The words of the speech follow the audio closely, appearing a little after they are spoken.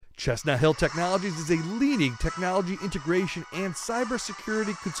Chestnut Hill Technologies is a leading technology integration and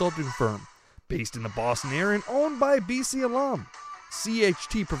cybersecurity consulting firm based in the Boston area and owned by a BC alum.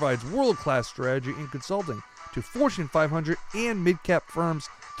 CHT provides world-class strategy and consulting to Fortune 500 and mid-cap firms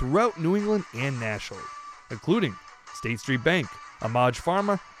throughout New England and nationally, including State Street Bank, Amaj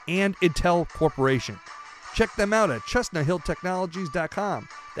Pharma, and Intel Corporation. Check them out at chestnuthilltechnologies.com.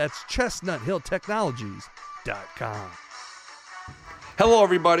 That's chestnuthilltechnologies.com. Hello,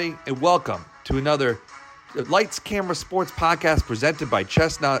 everybody, and welcome to another Lights, Camera, Sports podcast presented by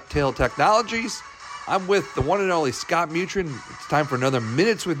Chestnut Hill Technologies. I'm with the one and only Scott Mutryn. It's time for another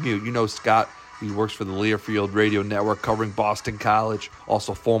Minutes with Mute. You know Scott. He works for the Learfield Radio Network covering Boston College,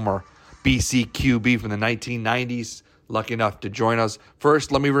 also former BC QB from the 1990s. Lucky enough to join us.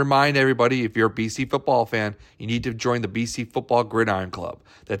 First, let me remind everybody, if you're a BC football fan, you need to join the BC Football Gridiron Club.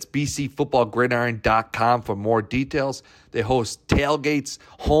 That's bcfootballgridiron.com for more details. They host tailgates,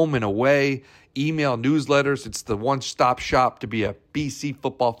 home and away, email newsletters. It's the one-stop shop to be a BC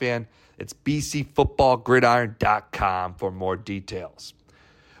football fan. It's bcfootballgridiron.com for more details.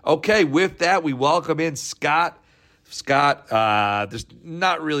 Okay, with that, we welcome in Scott. Scott, there's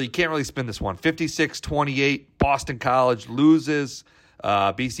not really, can't really spin this one. 56-28, Boston College loses.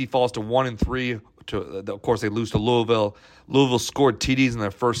 BC falls to 1-3. Of course, they lose to Louisville. Louisville scored TDs in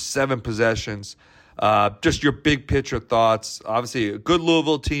their first 7 possessions. Just your big picture thoughts. Obviously, a good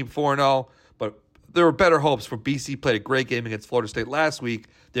Louisville team, 4-0, but there were better hopes for BC. Played a great game against Florida State last week.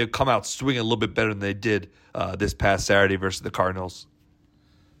 They'd come out swinging a little bit better than they did this past Saturday versus the Cardinals.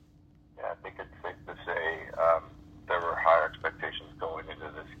 Yeah, I think it's safe to say there were high expectations going into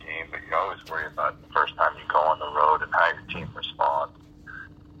this game, but you always worry about the first time you go on the road and how your team responds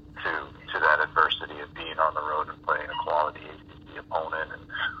to that adversity of being on the road and playing a quality ACC opponent. And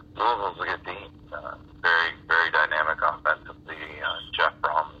Louisville's a good team, very, very dynamic offensively. Jeff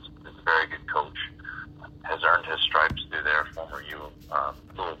Brom is a very good coach, has earned his stripes through their former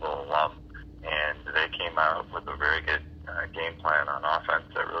Louisville alum, and they came out with a very good game plan on offense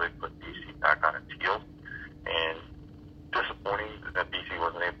that really put BC back on its heels. And disappointing that BC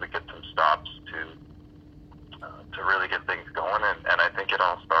wasn't able to get some stops to really get things going, and I think it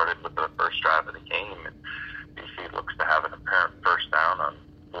all started with the first drive of the game. And BC looks to have an apparent first down on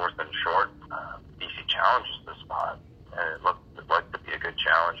 4th and short. BC challenges the spot, and it looked like to be a good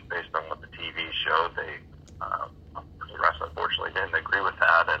challenge based on what the TV showed. The rest unfortunately didn't agree with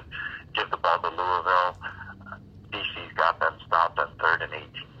that and give the ball to Louisville. BC's got them stopped on 3rd and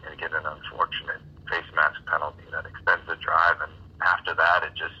 18 and get an unfortunate face mask penalty that extends the drive, and after that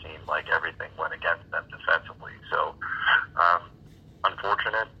it just seemed like everything went against them defensively. So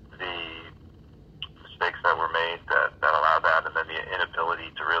unfortunate, the mistakes that were made that allowed that, and then the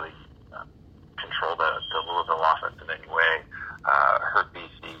inability to really control the Louisville offense in any way hurt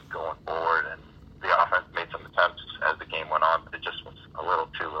BC going forward. And the offense made some attempts as the game went on, but it just was a little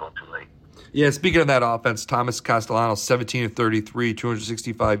too late. Yeah, speaking of that offense, Thomas Castellanos, 17-33,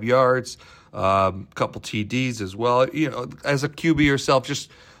 265 yards, couple TDs as well. You know, as a QB yourself, just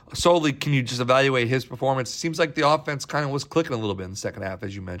solely, can you just evaluate his performance? It seems like the offense kind of was clicking a little bit in the second half,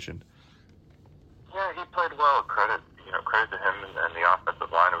 as you mentioned. Yeah, he played well. Credit to him and the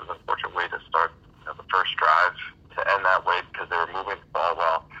offensive line. It was an unfortunate way to start the first drive to end that way because they were moving the ball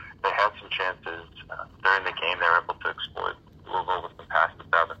well. They had some chances during the game. They were able to exploit Louisville with some passes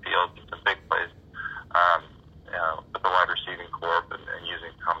down the field, some big plays with the wide receiving corps and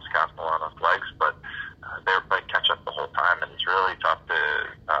using Thomas Castellanos' legs, but they were playing catch up the whole time, and it's really tough to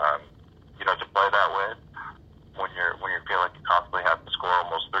play that way when you feel like you constantly have to score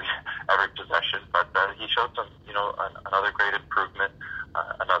almost every possession. But he showed some another great improvement,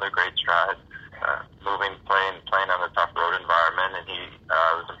 another great stride, playing on a tough road environment, and he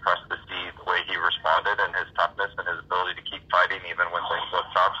was impressed to see the way he responded and his toughness and his ability to keep fighting even when things look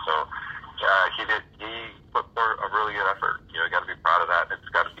tough. So he put forward a really good effort. You got to be proud of that. It's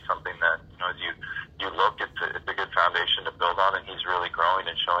got to be something that as you look, it's a good foundation to build on, and he's really growing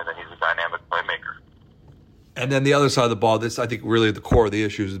and showing that he's a dynamic playmaker. And then the other side of the ball, this I think really the core of the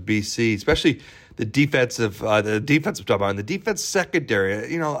issues with BC, especially the defensive top line, the defense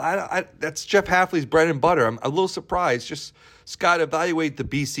secondary. That's Jeff Hafley's bread and butter. I'm a little surprised. Just Scott, evaluate the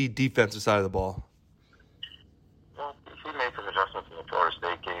BC defensive side of the ball. Well, BC made some adjustments in the Florida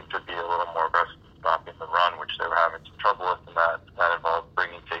State game to be a little more aggressive stopping the run, which they were having some trouble with, and that involved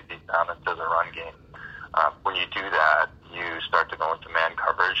bringing safeties down into the run game. When you do that, you start to go into man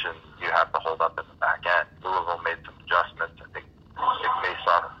coverage, and you have to hold up in the back end. Louisville made some adjustments. I think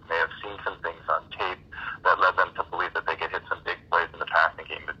may have seen some things on tape that led them to believe that they could hit some big plays in the passing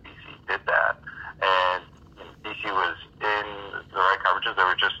game, but BC did that. And BC was in the right coverages. They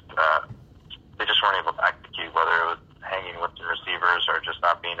were just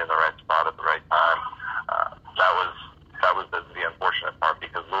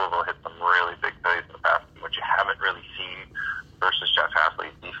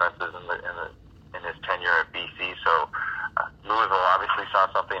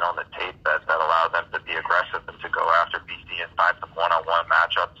something on the tape that allowed them to be aggressive and to go after BC and find some one-on-one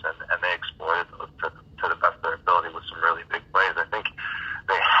matchups, and they exploited those to the best of their ability with some really big plays. I think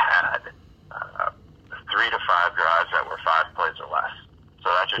they had 3 to 5 drives that were 5 plays or less. So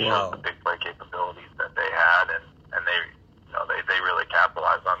that just shows the big play capabilities that they had, and they really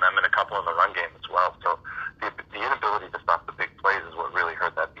capitalized on them, and a couple in the run game as well. So the inability to stop the big plays is what really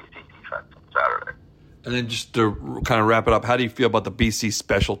hurt that BC defense on Saturday. And then just to kind of wrap it up, how do you feel about the BC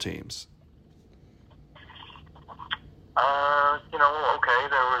special teams? Okay.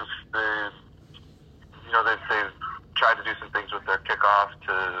 There was they tried to do some things with their kickoff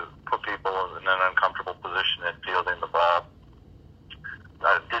to put people in an uncomfortable position at fielding the ball.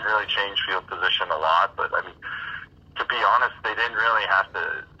 Didn't really change field position a lot, but I mean, to be honest, they didn't really have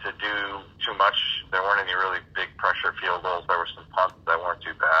to do too much. There weren't any really big pressure field goals. There were some punts that weren't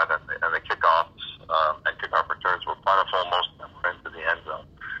too bad, and the kickoffs and kickoff returns were plentiful. Most of them were into the end zone.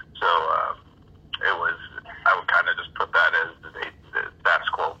 So I would kind of just put that as the status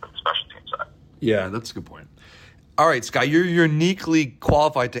quo for the special team side. Yeah, that's a good point. All right, Scott, you're uniquely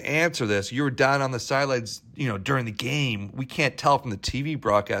qualified to answer this. You were down on the sidelines, during the game. We can't tell from the TV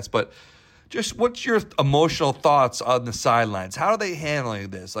broadcast, but just what's your emotional thoughts on the sidelines? How are they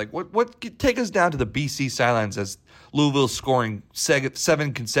handling this? Like, what take us down to the BC sidelines as Louisville scoring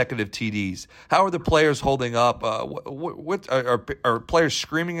 7 consecutive TDs? How are the players holding up? What are players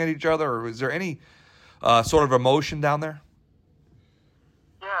screaming at each other, or is there any sort of emotion down there?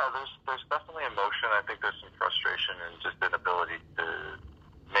 Yeah, there's definitely emotion. I think there's some frustration and just inability to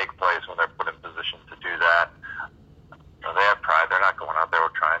make plays when they're put in position to do that. They have pride. They're not going out there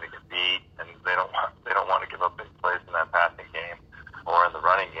trying to get beat, and they don't want to give up big plays in that passing game or in the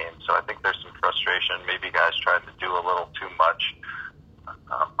running game. So I think there's some frustration. Maybe guys tried to do a little too much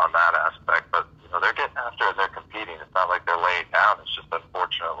on that aspect, but they're getting after it. They're competing. It's not like they're laying down. It's just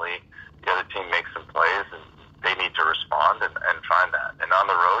unfortunately the other team makes some plays, and they need to respond and find that. And on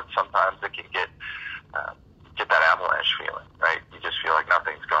the road, sometimes it can get that avalanche feeling, right? You just feel like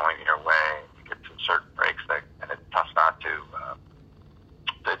nothing's going your way. You get some certain breaks and it's tough not to.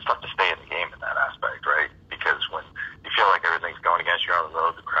 It's tough to stay in the game in that aspect, right? Because when you feel like everything's going against you on the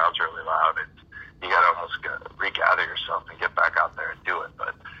road, the crowd's really loud. You got to almost regather yourself and get back out there and do it.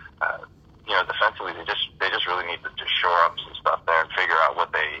 But defensively, they just really need to just shore up some stuff there and figure out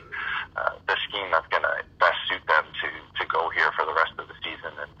what the scheme that's going to best suit them to go here for the rest of the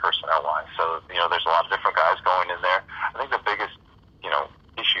season and personnel wise. So there's a lot of different guys going in there. I think the biggest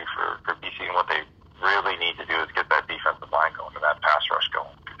issue for BC and what they really need to do is get that defensive line going and that pass rush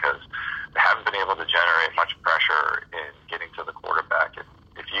going, because they haven't been able to generate much pressure in getting to the quarterback.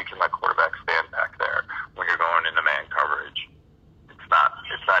 If you can let quarterback stand back there when you're going into man coverage,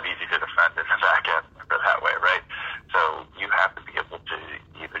 it's not easy to defend in the back end for that way, right? So you have to be able to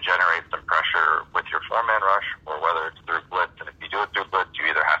either generate some pressure with your 4-man rush or whether it's through blitz. And if you do it through blitz,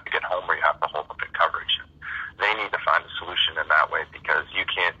 you either have to get home or you have to hold up in coverage. They need to find a solution in that way, because you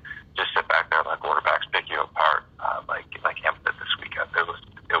can't just sit back there and let quarterbacks pick you apart like Hemp did this weekend. It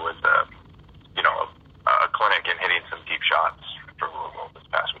was a clinic in hitting some deep shots for Louisville this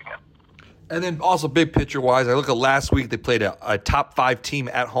past weekend. And then also big picture-wise, I look at last week, they played a top 5 team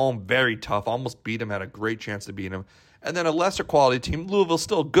at home, very tough, almost beat them, had a great chance to beat them. And then a lesser quality team, Louisville's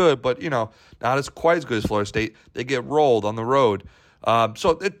still good, but, not quite as good as Florida State. They get rolled on the road. I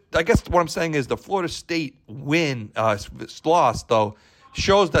guess what I'm saying is the Florida State loss, though,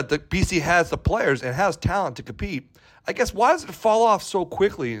 shows that the BC has the players and has talent to compete. I guess why does it fall off so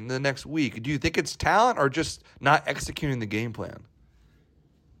quickly in the next week? Do you think it's talent or just not executing the game plan?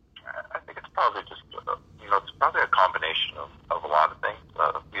 I think it's probably just, it's probably a combination of a lot of things.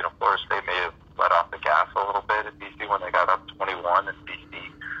 Florida State may have let off the gas a little bit at BC when they got up 21, and BC,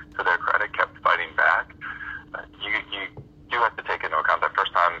 to their credit, kept fighting back. You do have to take into account that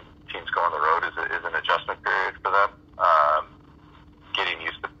first time teams go on the road is an adjustment period for them. Getting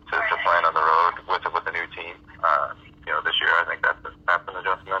used to playing on the road with a new team. This year I think that's an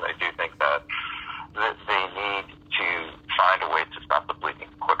adjustment. I do think that they need to find a way to stop the bleeding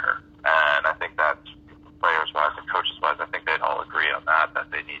quicker, and I think that's players-wise and coaches-wise. I think they'd all agree on that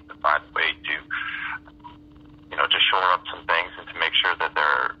they need to find a way to to shore up some things and to make sure that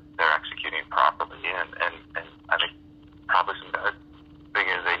they're executing properly, and I think probably some guys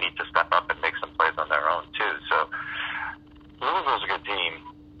figure they need to step up and make some plays on their own too. So Louisville's a good team.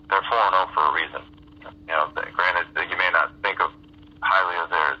 They're 4-0 for a reason. Granted, you may not think of highly of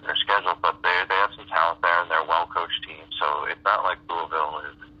their schedule, but they have some talent there, and they're a well-coached team. So it's not like Louisville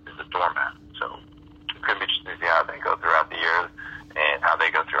is a doormat. So it could be interesting to see how they go throughout the year and how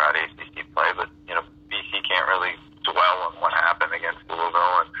they go throughout ACC play. But BC can't really dwell on what happened against Louisville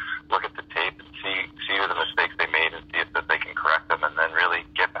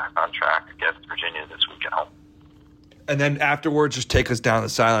And then afterwards, just take us down the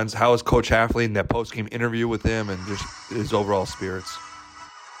sidelines. How was Coach Hafley in that post-game interview with him and just his overall spirits?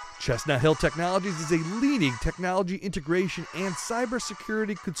 Chestnut Hill Technologies is a leading technology integration and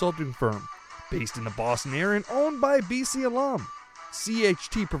cybersecurity consulting firm based in the Boston area and owned by a BC alum.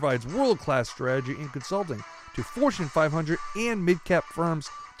 CHT provides world-class strategy and consulting to Fortune 500 and mid-cap firms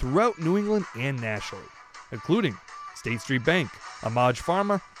throughout New England and nationally, including State Street Bank, Amaj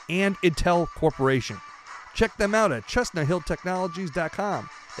Pharma, and Intel Corporation. Check them out at chestnuthilltechnologies.com.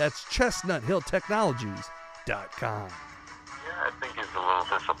 That's chestnuthilltechnologies.com. Yeah, I think he's a little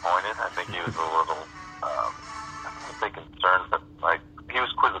disappointed. I think he was a little, I don't think concerned, but he was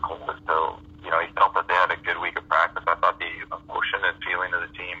quizzical as to, he felt that they had a good week of practice. I thought the emotion and feeling of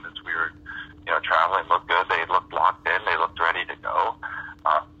the team as we were, traveling looked good. They looked locked in. They looked ready to go.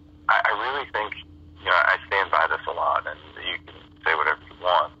 I really think, I stand by this a lot, and you can say whatever you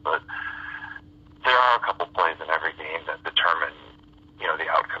want, but there are a couple plays in every game that determine, the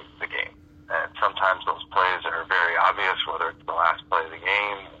outcome of the game. And sometimes those plays are very obvious, whether it's the last play of the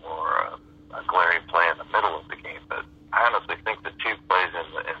game or a glaring play in the middle of the game. But I honestly think the two plays in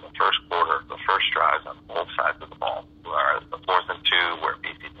the first quarter, the first drives on both sides of the ball, are the 4th and 2 where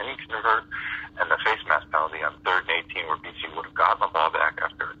BC didn't convert, and the face mask penalty on 3rd and 18 where BC would have gotten the ball back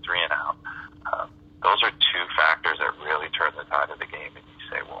after a 3-and-out. Those are two factors that really turn the tide of the game, and you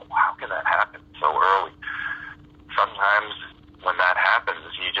say, well, how can that happen so early? Sometimes when that happens,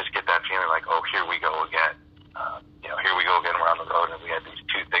 you just get that feeling like, oh, here we go again. Here we go again, we're on the road, and we had these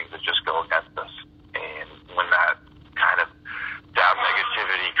two things that just go against us. And when that kind of down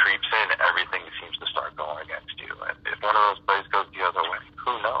negativity creeps in, everything seems to start going against you. And if one of those plays goes the other way,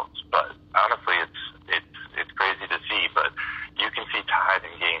 who knows? But honestly, it's crazy to see, but you can see tide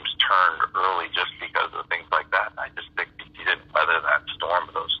in games turned early just because of things like that. I just think BC didn't weather that storm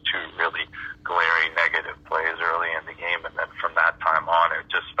of those two really glaring negative plays early in the game, and then from that time on, it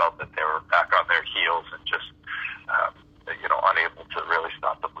just felt that they were back on their heels and just, unable to really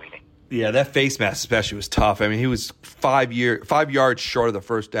stop the bleeding. Yeah, that face mask especially was tough. I mean, he was 5 yards short of the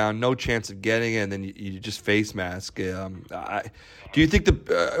first down, no chance of getting it, and then you just face mask. Do you think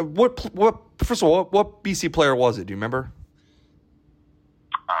first of all, what BC player was it? Do you remember?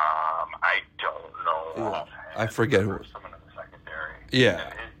 I don't know. Yeah, I forget who. Someone in the secondary.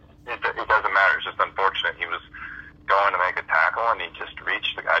 Yeah. It doesn't matter. It's just unfortunate. He was going to make a tackle, and he just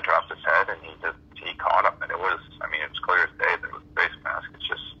reached. The guy dropped his head, and he caught him. And it was clear as day that it was face mask.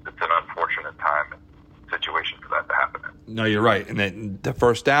 It's an unfortunate time and situation for that to happen. No, you're right. And then the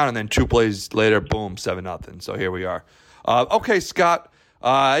first down, and then 2 plays later, boom, 7-0. So here we are. Okay, Scott.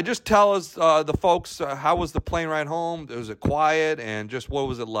 Just tell us, the folks, how was the plane ride home? Was it quiet? And just what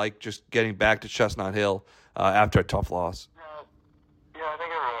was it like just getting back to Chestnut Hill after a tough loss? Yeah, I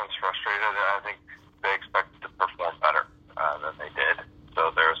think everyone's frustrated. I think they expected to perform better than they did.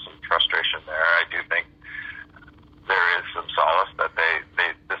 So there's some frustration there. I do think there is some solace that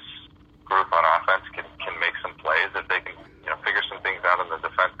this group on offense can make some plays. If they can figure some things out on the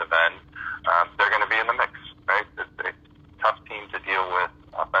defensive end, they're going to be in the mix, right? It's a tough team to deal with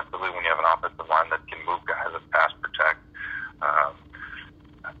offensively when you have an offensive line that can move guys and pass protect.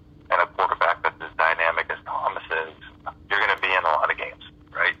 And a quarterback that's as dynamic as Thomas is, you're going to be in a lot of games,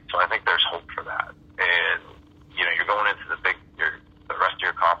 right? So I think there's hope for that. And, you're going into the rest of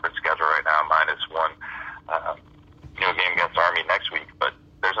your conference schedule right now, minus one game against Army next week. But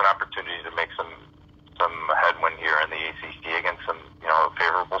there's an opportunity to make some headwind here in the ACC against some,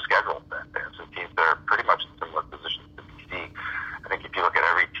 favorable schedule. There's some teams that are pretty much in similar positions to BC. I think if you look at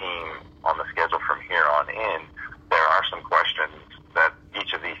every team on the schedule from here on in, there are some questions that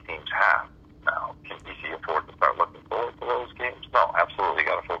each of these teams have. Now, can BC afford to start looking forward to those games? No, absolutely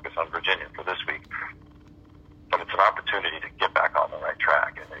got to focus on Virginia for this week. But it's an opportunity to get back on the right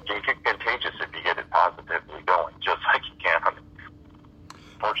track. And it can get contagious if you get it positively going, just like you can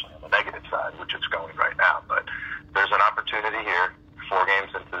unfortunately on the negative side, which it's going right now. But there's an opportunity here, 4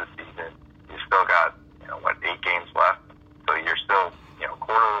 games into the season. You still got, 8 games left. So you're still,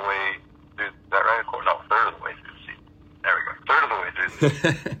 quarter of the way through, is that right? No, third of the way through the season. There we go. Third of the way through the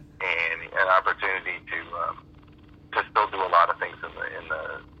season. And an opportunity to still do a lot of things in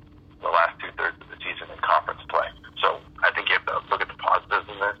the last 2/3 of the season in conference play. So I think you have to look at the positives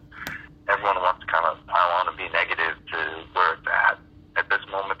in this. Everyone wants to kind of pile on and be negative to where it's at this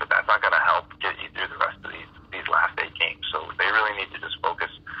moment, but that's not going to help get you through the rest of these last 8 games. So they really need to just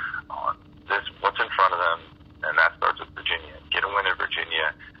focus on what's in front of them, and that starts with Virginia. Get a win in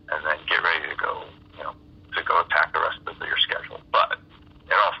Virginia, and then get ready to go, to go attack the rest of your schedule. But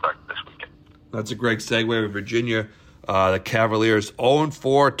it all starts this weekend. That's a great segue with Virginia. The Cavaliers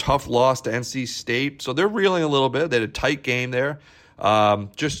 0-4, tough loss to NC State. So they're reeling a little bit. They had a tight game there.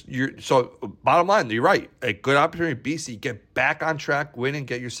 So bottom line, you're right. A good opportunity, BC, get back on track, win, and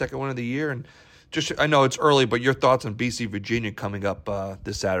get your second win of the year. And I know it's early, but your thoughts on BC Virginia coming up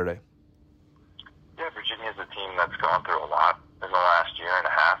this Saturday? Yeah, Virginia's a team that's gone through a lot in the last year and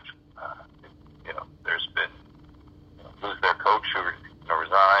a half. There's been lose their coach who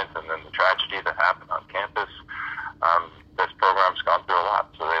resigns, and then the tragedy that happened on campus. This program's gone through a lot,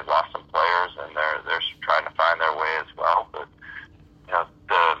 so they've lost some players, and they're trying to find their way as well. But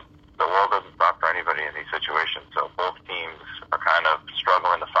the world doesn't stop for anybody in these situations. So both teams are kind of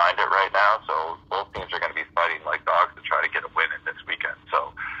struggling to find it right now. So both teams are going to be fighting like dogs to try to get a win in this weekend.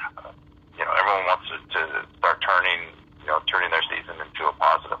 So everyone wants to start turning their season into a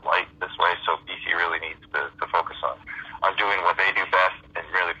positive light this way. So BC really needs to focus on doing what they do best and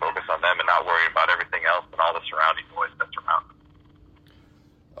really focus on them and not worry about everything else and all the surrounding noise that's around them.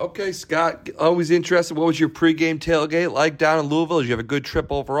 Okay, Scott, always interested. What was your pregame tailgate like down in Louisville? Did you have a good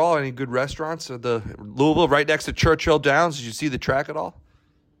trip overall? Any good restaurants? The Louisville, right next to Churchill Downs. Did you see the track at all?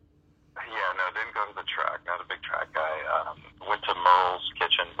 Yeah, no, didn't go to the track. Not a big track guy. Went to Merle's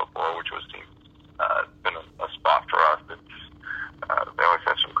Kitchen before, which was been a spot for us. They always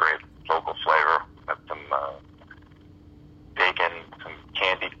have some great local flavor. Had some bacon, some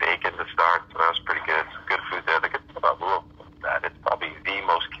candied bacon to start, so that was pretty good. Some good food there. The good thing about Louisville is that it's probably the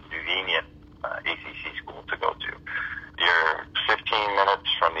most convenient ACC school to go to. You're 15 minutes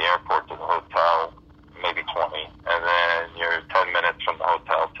from the airport to the hotel, maybe 20, and then you're 10 minutes from the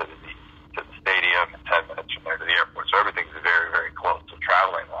hotel to the stadium, and 10 minutes from there to the airport. So everything's very, very close. So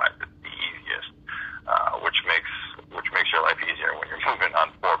traveling-wise, it's the easiest, which makes your life easier when you're moving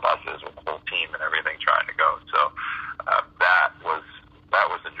on 4 buses with the whole team and everything trying to go. So that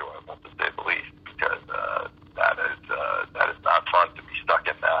was enjoyable, to say the least, because that is not fun to be stuck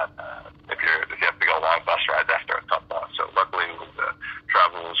in that. If you have to go long bus rides after a tough loss. So luckily,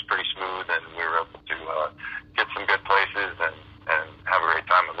 travel was pretty smooth, and we were able to get some good places and have a great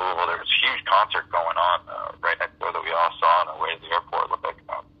time in Louisville. There was a huge concert going on right next door that we all saw on our way to the airport. It looked like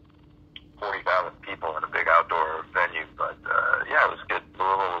about 40,000 people in a big outdoor venue, but yeah, it was good.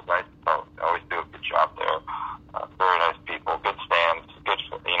 Louisville was nice. I always do a good job there. Very nice people, good stands, good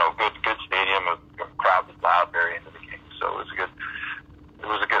stadium. The crowd was loud, very into the game, so it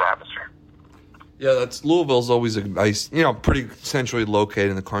was a good atmosphere. Yeah, Louisville's always a nice, pretty centrally located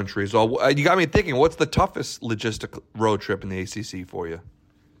in the country. So you got me thinking, what's the toughest logistic road trip in the ACC for you?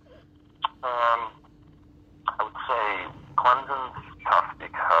 I would say Clemson's tough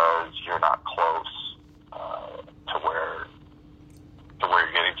because you're not close to where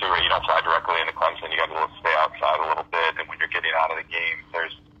you're getting to. Right? You don't fly directly into Clemson. You got to stay outside a little bit, and when you're getting out of the game,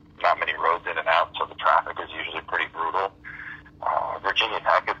 there's not many roads in and out, so the traffic is usually pretty brutal. Virginia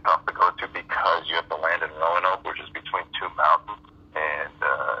Tech is tough to go to because you have to land in Roanoke, which is between 2 mountains, and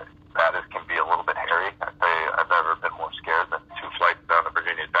that can be a little bit hairy. I've never been more scared than 2 flights down to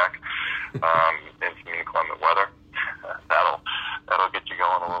Virginia Tech in some inclement weather. That'll get you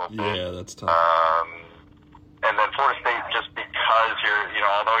going a little bit. Yeah, that's tough. And then Florida State, just because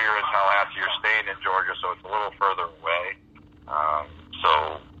although you're in Tallahassee, you're staying in Georgia, so it's a little further away.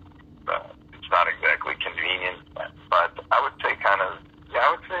 It's not exactly convenient, but I would say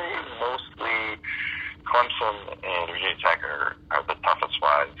mostly Clemson and Virginia Tech are the toughest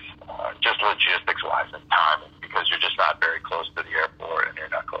wise, just logistics wise and timing, because you're just not very close to the airport, and you're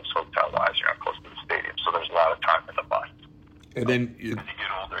not close hotel wise, you're not close to the stadium, so there's a lot of time in the bus. And then as you get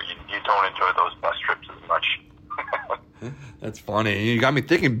older, you don't enjoy those bus trips as much. That's funny. You got me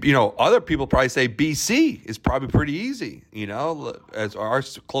thinking, other people probably say BC is probably pretty easy, as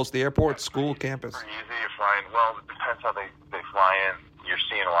ours close to the airport, school, campus. Pretty easy. You're flying. Well, it depends how they fly in. You're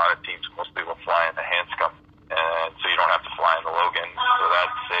seeing a lot of teams, most people fly into Hanscom, and so you don't have to fly into Logan. So that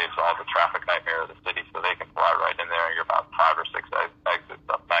saves all the traffic nightmare of the city, so they can fly right in there. You're about 5 or 6 exits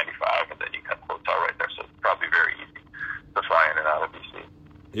up 95, and then you got the hotel right there. So it's probably very easy to fly in and out of BC.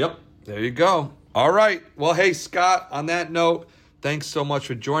 Yep. There you go. All right. Well, hey, Scott, on that note, thanks so much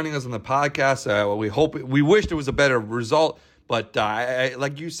for joining us on the podcast. We wished it was a better result, but I,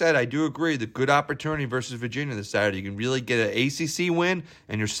 like you said, I do agree. The good opportunity versus Virginia this Saturday. You can really get an ACC win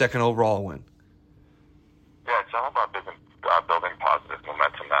and your second overall win. Yeah, it's all about building positive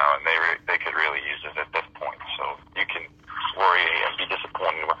momentum now, and they could really use it at this point. So you can worry and be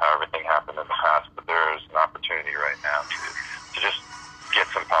disappointed with how everything happened in the past, but there's an opportunity right now to just get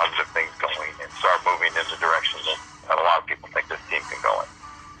some positive things going and start moving in the direction that a lot of people think this team can go in.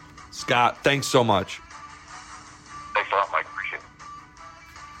 Scott, thanks so much. Thanks a lot, Mike. Appreciate it.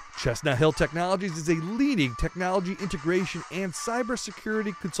 Chestnut Hill Technologies is a leading technology integration and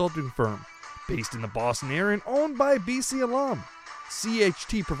cybersecurity consulting firm based in the Boston area and owned by a BC alum.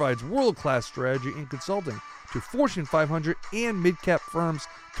 CHT provides world-class strategy and consulting to Fortune 500 and mid-cap firms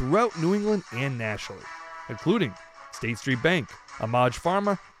throughout New England and nationally, including State Street Bank, Amaj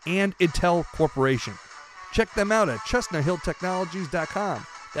Pharma, and Intel Corporation. Check them out at chestnuthilltechnologies.com.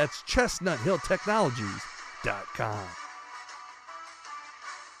 That's chestnuthilltechnologies.com.